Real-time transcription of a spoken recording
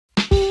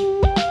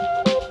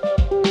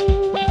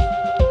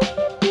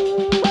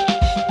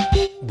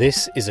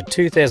This is a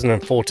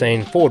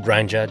 2014 Ford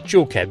Ranger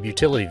dual cab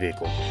utility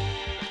vehicle.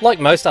 Like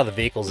most other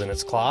vehicles in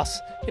its class,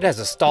 it has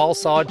a style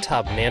side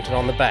tub mounted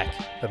on the back,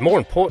 but more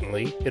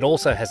importantly, it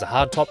also has a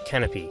hardtop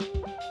canopy.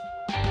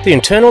 The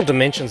internal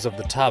dimensions of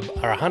the tub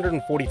are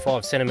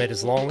 145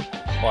 centimetres long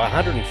by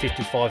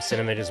 155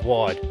 centimetres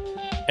wide,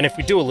 and if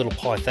we do a little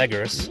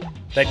Pythagoras,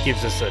 that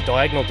gives us a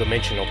diagonal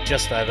dimension of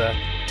just over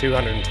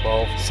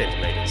 212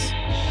 centimetres.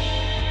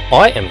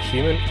 I am a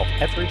human of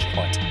average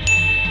height.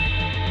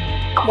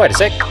 Wait a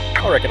sec,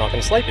 I reckon I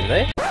can sleep in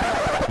there.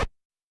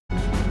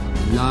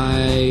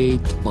 Light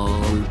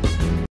bulb.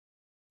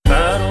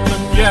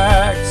 Paddling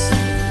jacks,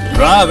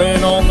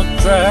 driving on the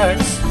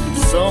tracks,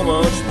 so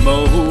much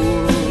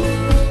more.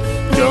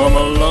 Come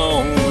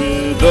along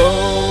with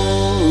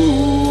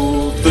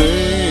all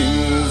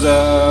things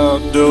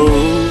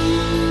outdoors.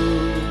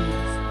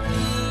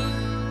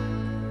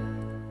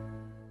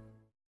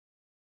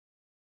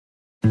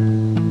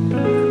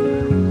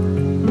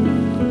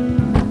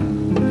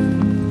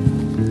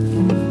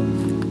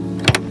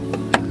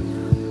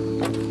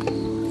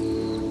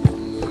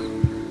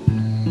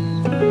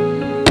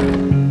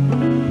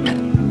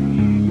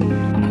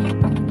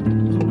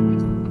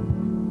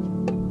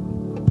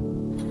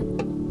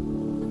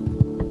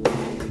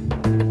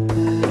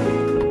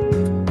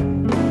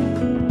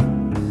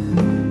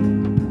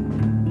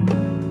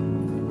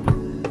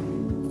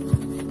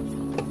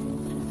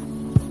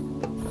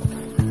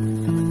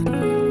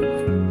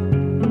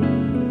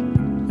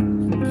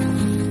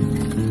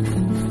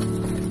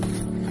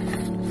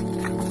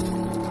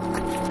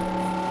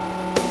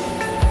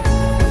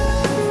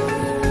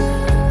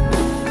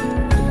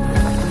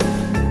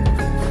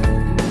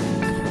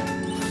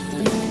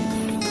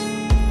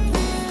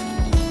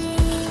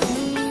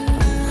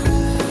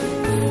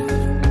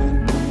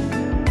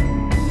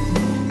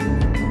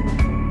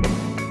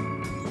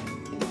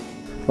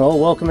 Well,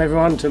 welcome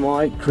everyone to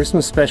my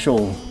Christmas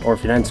special, or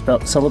if you don't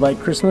celebrate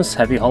Christmas,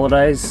 happy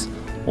holidays,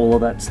 all of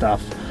that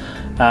stuff.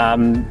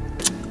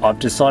 I've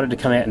decided to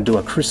come out and do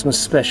a Christmas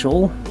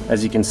special,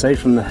 as you can see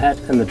from the hat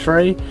and the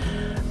tree,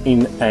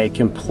 in a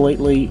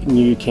completely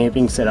new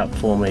camping setup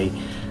for me.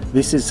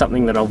 This is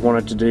something that I've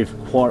wanted to do for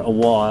quite a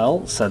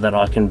while so that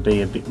I can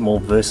be a bit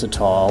more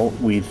versatile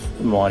with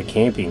my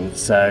camping.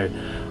 So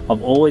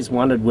I've always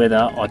wondered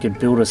whether I could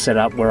build a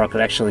setup where I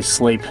could actually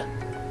sleep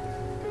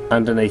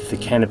underneath the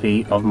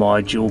canopy of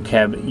my dual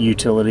cab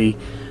utility,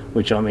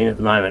 which I'm in at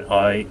the moment.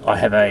 I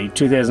have a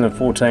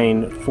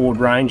 2014 Ford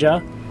Ranger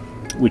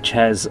which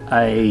has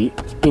a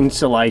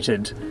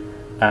insulated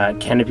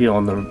canopy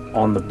on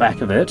the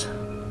back of it,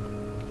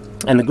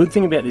 and the good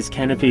thing about this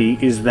canopy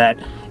is that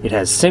it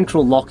has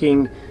central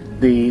locking.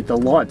 The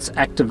lights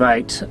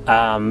activate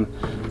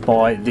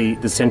by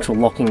the central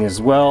locking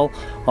as well.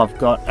 I've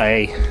got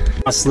a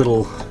nice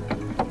little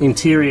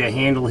interior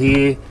handle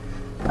here,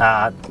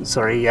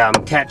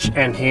 catch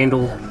and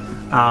handle,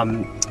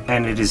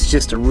 and it is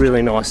just a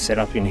really nice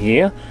setup in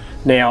here.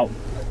 Now,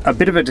 a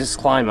bit of a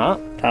disclaimer,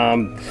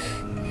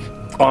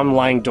 I'm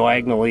laying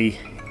diagonally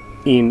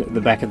in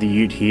the back of the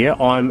ute here.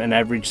 I'm an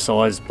average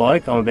sized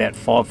bloke. I'm about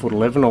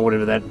 5'11" or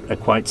whatever that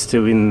equates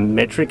to in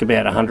metric,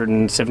 about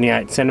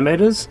 178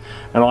 centimetres,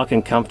 and I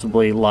can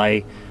comfortably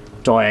lay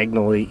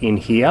diagonally in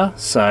here.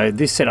 So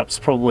this setup's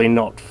probably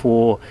not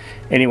for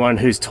anyone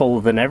who's taller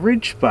than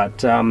average,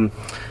 but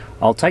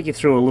I'll take you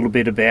through a little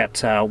bit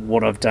about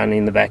what I've done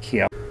in the back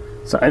here.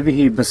 So over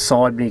here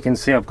beside me, you can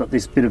see I've got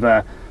this bit of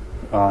a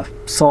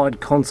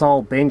side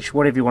console, bench,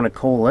 whatever you want to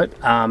call it,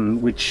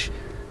 which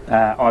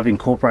I've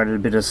incorporated a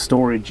bit of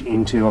storage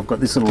into. I've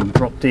got this little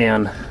drop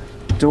down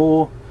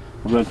door.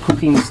 I've got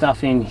cooking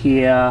stuff in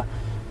here.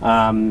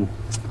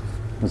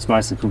 It's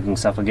mostly cooking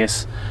stuff, I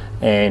guess,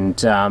 and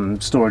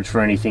storage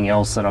for anything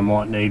else that I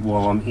might need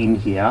while I'm in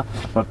here.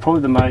 But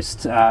probably the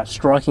most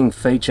striking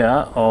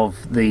feature of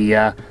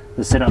the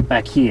setup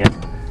back here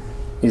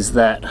is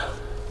that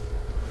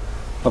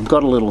I've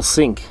got a little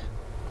sink,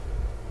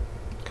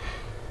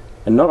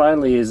 and not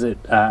only is it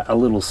a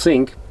little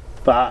sink,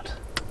 but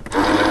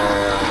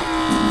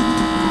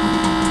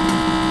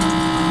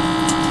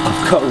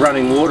I've got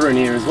running water in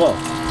here as well.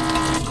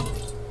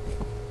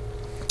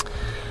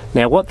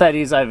 Now what that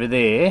is over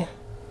there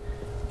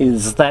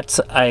is that's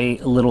a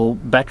little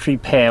battery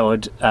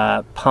powered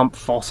pump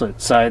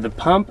faucet. So the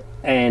pump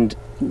and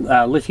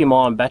lithium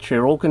ion battery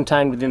are all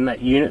contained within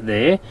that unit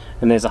there,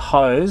 and there's a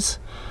hose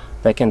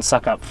that can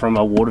suck up from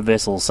a water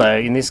vessel. So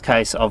in this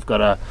case I've got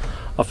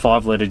a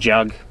 5 litre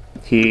jug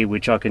here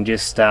which I can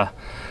just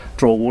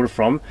draw water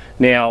from.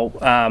 Now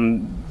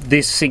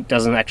this sink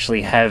doesn't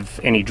actually have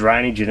any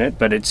drainage in it,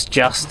 but it's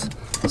just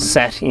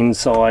sat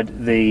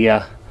inside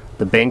the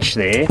bench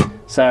there.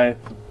 So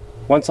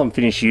once I'm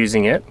finished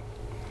using it,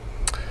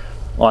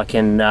 I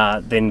can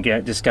then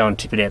just go and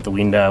tip it out the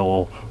window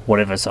or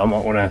whatever. So I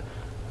might want to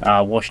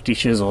wash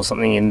dishes or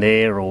something in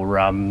there,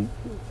 or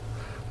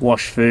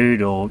wash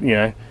food, or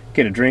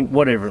get a drink,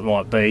 whatever it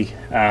might be.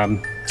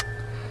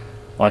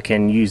 I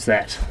can use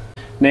that.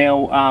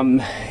 Now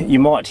you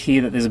might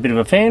hear that there's a bit of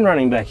a fan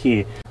running back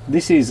here.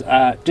 This is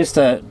just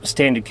a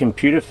standard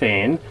computer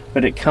fan,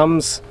 but it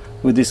comes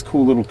with this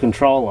cool little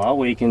controller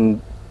where you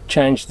can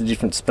change the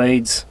different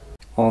speeds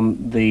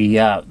on the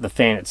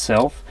fan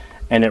itself,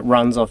 and it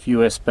runs off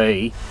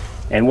USB.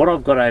 And what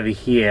I've got over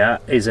here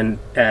is an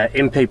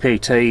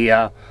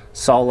MPPT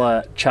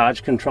solar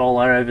charge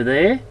controller over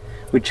there,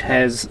 which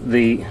has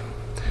the,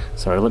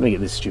 sorry, let me get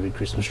this stupid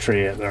Christmas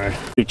tree out there,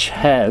 which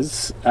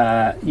has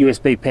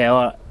USB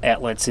power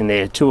outlets in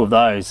there, 2 of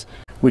those,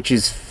 which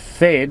is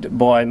fed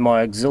by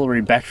my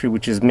auxiliary battery,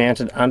 which is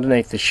mounted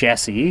underneath the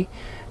chassis,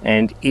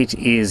 and it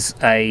is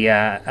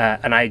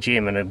an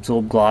AGM, an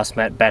absorbed glass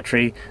mat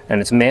battery,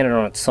 and it's mounted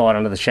on its side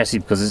under the chassis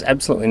because there's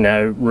absolutely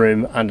no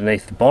room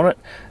underneath the bonnet,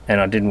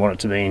 and I didn't want it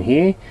to be in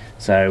here,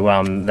 so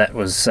that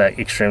was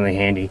extremely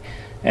handy.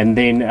 And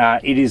then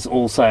it is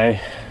also,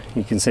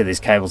 you can see these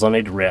cables, I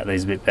need to route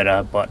these a bit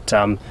better, but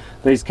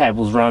these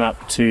cables run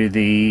up to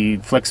the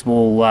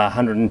flexible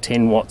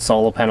 110 watt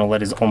solar panel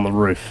that is on the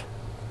roof.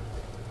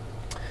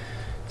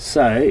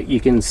 So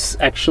you can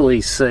actually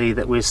see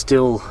that we're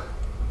still,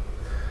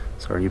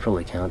 sorry, you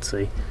probably can't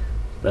see,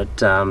 but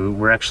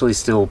we're actually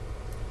still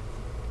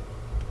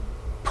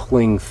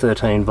pulling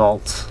 13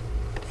 volts.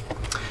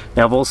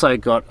 Now I've also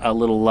got a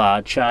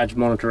little charge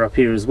monitor up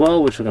here as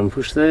well, which I can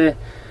push there,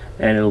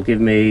 and it'll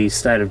give me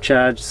state of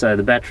charge. So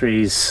the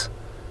battery's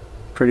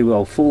pretty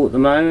well full at the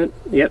moment.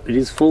 Yep, it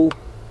is full,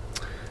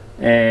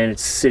 and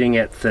it's sitting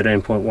at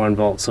 13.1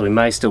 volts, so we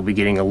may still be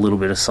getting a little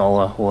bit of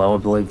solar, although I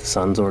believe the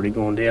sun's already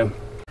gone down.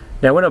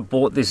 Now when I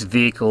bought this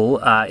vehicle,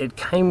 it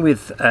came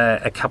with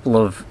a couple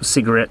of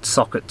cigarette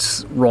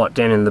sockets right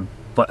down in the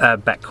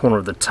back corner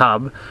of the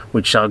tub,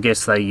 which I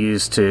guess they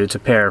use to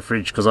power a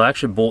fridge, because I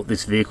actually bought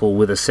this vehicle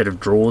with a set of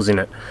drawers in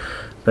it.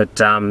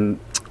 But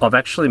I've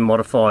actually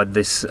modified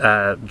this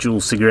dual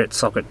cigarette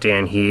socket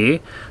down here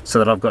so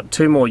that I've got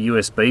 2 more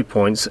USB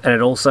points, and it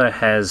also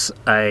has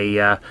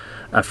a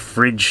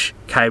fridge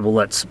cable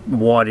that's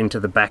wide into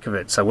the back of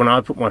it. So when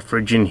I put my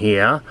fridge in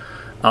here,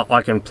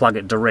 I can plug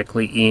it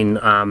directly in.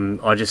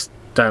 I just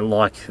don't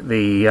like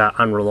the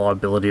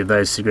unreliability of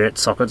those cigarette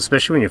sockets,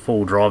 especially when you're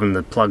full drive and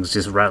the plugs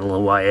just rattle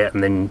away out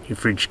and then your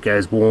fridge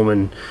goes warm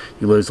and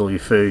you lose all your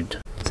food.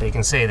 So you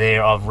can see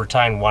there I've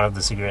retained one of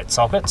the cigarette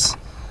sockets,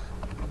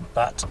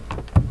 but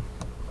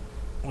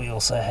we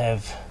also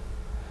have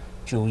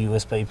dual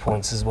USB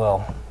points as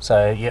well.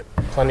 So yep,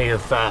 plenty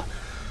of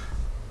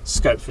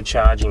scope for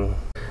charging.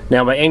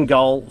 Now my end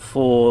goal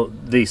for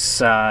this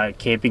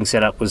camping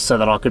setup was so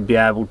that I could be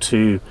able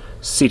to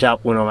sit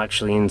up when I'm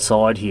actually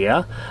inside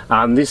here.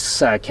 This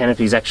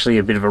canopy is actually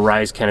a bit of a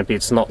raised canopy.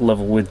 It's not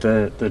level with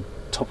the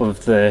top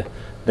of the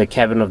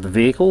cabin of the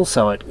vehicle,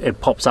 so it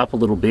pops up a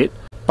little bit.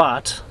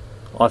 But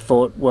I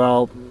thought,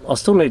 well, I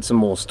still need some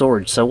more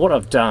storage. So what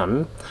I've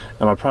done,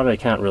 and I probably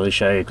can't really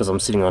show you because I'm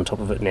sitting on top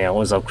of it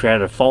now, is I've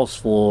created a false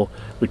floor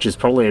which is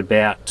probably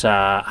about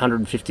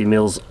 150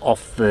 mils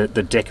off the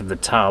deck of the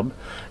tub,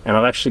 and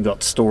I've actually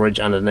got storage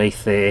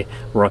underneath there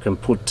where I can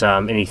put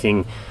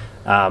anything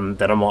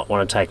that I might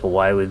want to take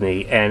away with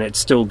me, and it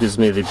still gives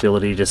me the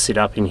ability to sit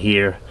up in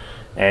here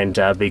and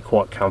be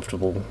quite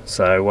comfortable.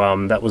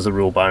 So that was a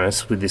real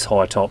bonus with this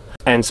high top.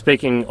 And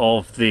speaking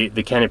of the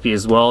canopy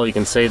as well, you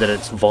can see that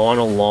it's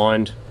vinyl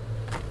lined,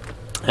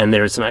 and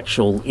there is some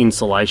actual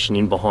insulation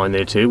in behind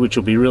there too, which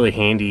will be really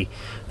handy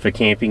for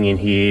camping in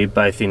here,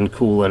 both in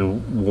cool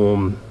and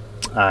warm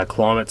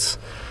climates,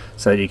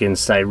 so that you can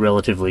stay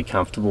relatively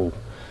comfortable.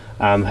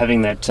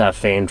 Having that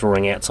fan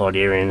drawing outside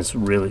air in is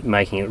really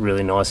making it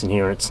really nice in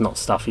here, and it's not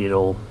stuffy at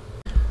all.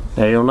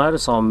 Now you'll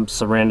notice I'm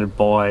surrounded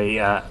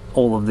by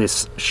all of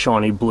this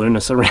shiny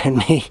blueness around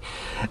me.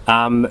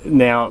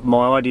 Now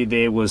my idea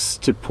there was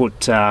to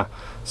put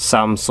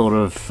some sort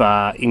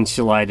of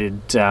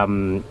insulated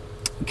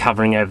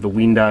covering over the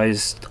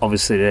windows,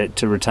 obviously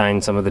to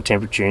retain some of the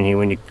temperature in here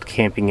when you're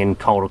camping in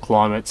colder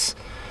climates.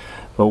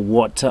 But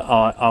what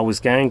I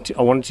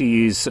wanted to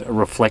use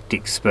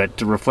Reflectix, but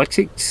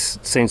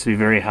Reflectix seems to be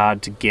very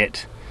hard to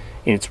get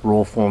in its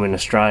raw form in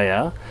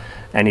Australia,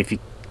 and if you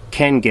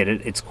can get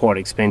it, it's quite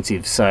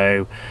expensive.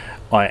 So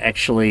I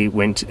actually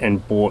went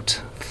and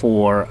bought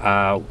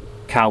 4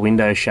 car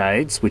window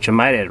shades which are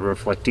made out of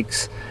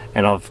Reflectix,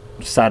 and I've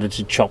started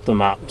to chop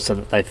them up so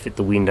that they fit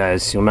the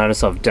windows. You'll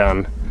notice I've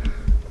done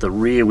the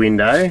rear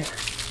window,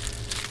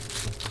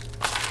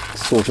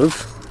 sort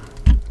of,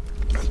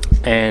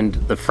 and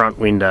the front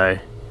window,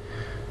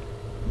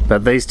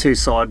 but these 2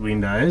 side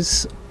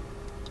windows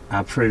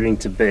are proving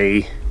to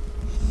be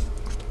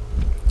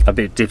a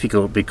bit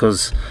difficult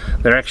because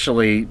they're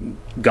actually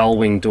gull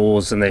wing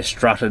doors and they're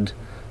strutted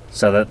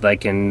so that they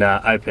can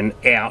open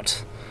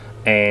out,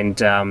 and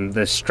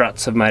the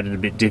struts have made it a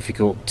bit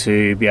difficult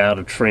to be able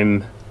to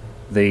trim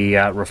the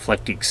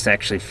Reflectix to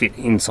actually fit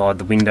inside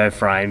the window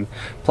frame.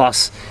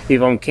 Plus,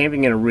 if I'm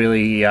camping in a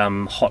really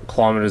hot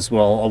climate as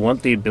well, I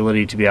want the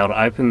ability to be able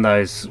to open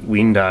those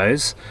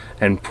windows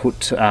and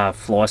put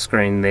fly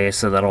screen there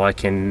so that I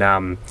can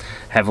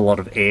have a lot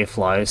of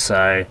airflow.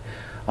 So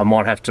I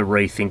might have to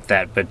rethink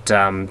that, but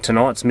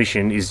tonight's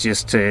mission is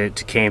just to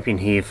camp in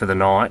here for the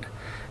night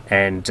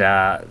and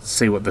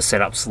see what the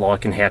setup's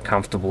like and how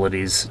comfortable it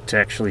is to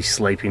actually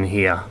sleep in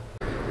here.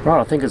 Right,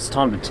 I think it's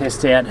time to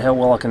test out how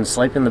well I can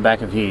sleep in the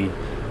back of here.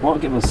 Might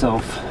get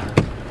myself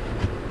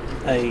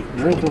a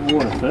drink of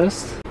water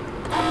first.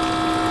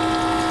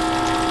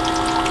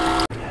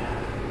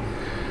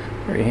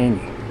 Very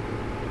handy.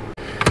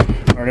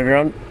 Alright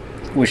everyone,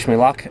 wish me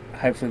luck.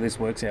 Hopefully this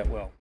works out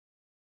well.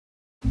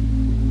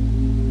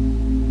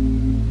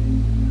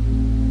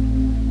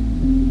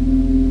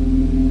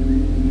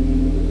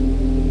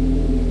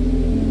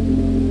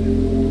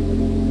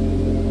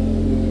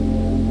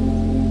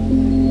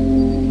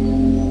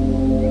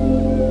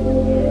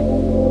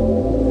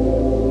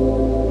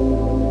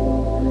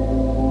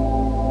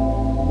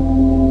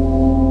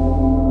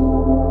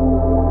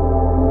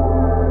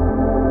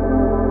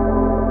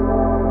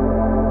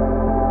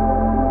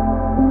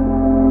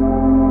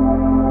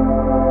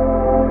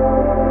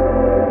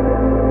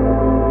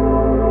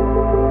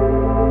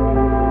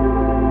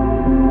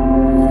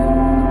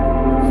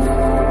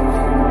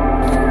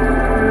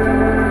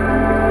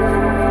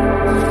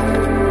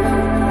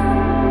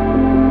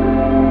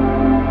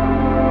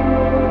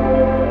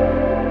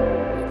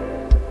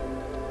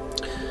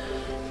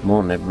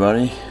 Morning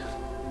everybody.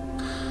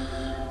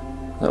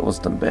 That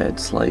wasn't a bad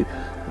sleep.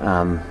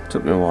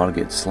 Took me a while to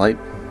get to sleep.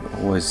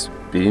 Always a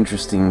bit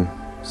interesting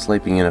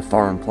sleeping in a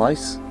foreign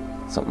place.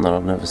 Something that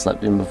I've never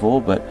slept in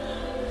before, but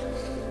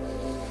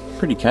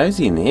pretty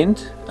cozy in the end.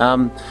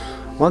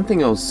 One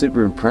thing I was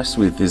super impressed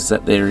with is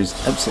that there is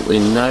absolutely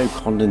no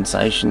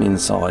condensation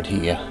inside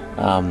here.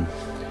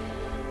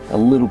 A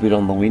little bit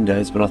on the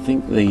windows, but I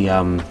think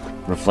the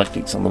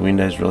Reflectix on the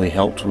windows really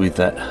helped with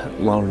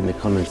that, lowering the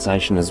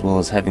condensation, as well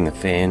as having the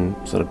fan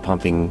sort of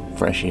pumping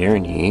fresh air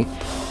in here.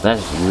 That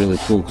is really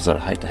cool because I'd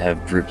hate to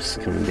have drips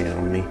coming down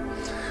on me.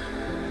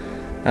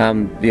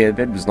 Yeah, the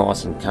bed was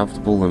nice and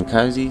comfortable and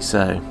cozy,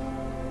 so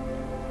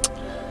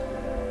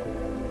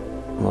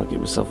I might get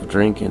myself a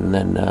drink and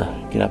then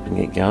get up and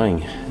get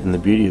going. And the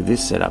beauty of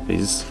this setup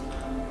is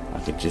I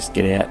could just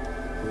get out,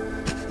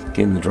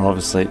 get in the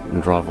driver's seat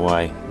and drive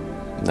away.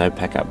 No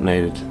pack up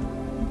needed.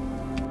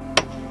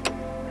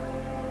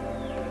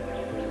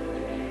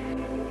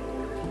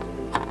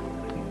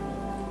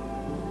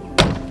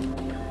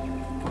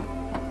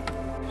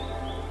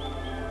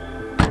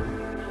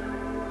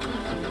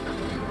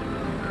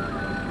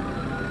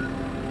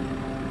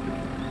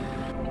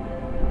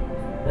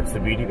 That's the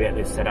beauty about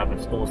this setup.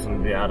 It's awesome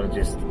to be able to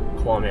just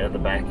climb out of the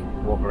back,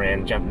 walk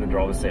around, jump in the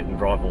driver's seat and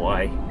drive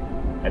away.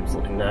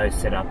 Absolutely no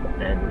setup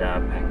and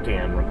pack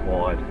down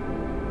required.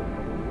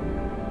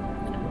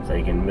 So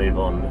you can move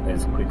on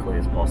as quickly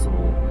as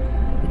possible,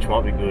 which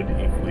might be good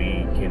if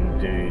we can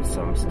do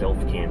some stealth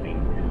camping.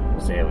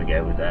 We'll see how we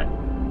go with that.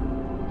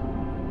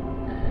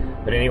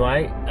 But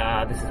anyway,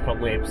 this is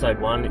probably episode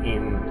 1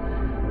 in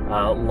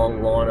a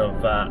long line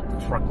of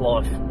truck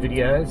life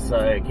videos,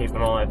 so keep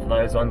an eye out for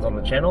those ones on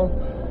the channel.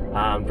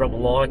 Drop a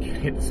like,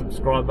 hit the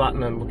subscribe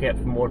button and look out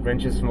for more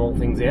adventures from all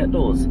things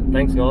outdoors.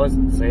 Thanks guys,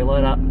 see you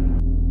later.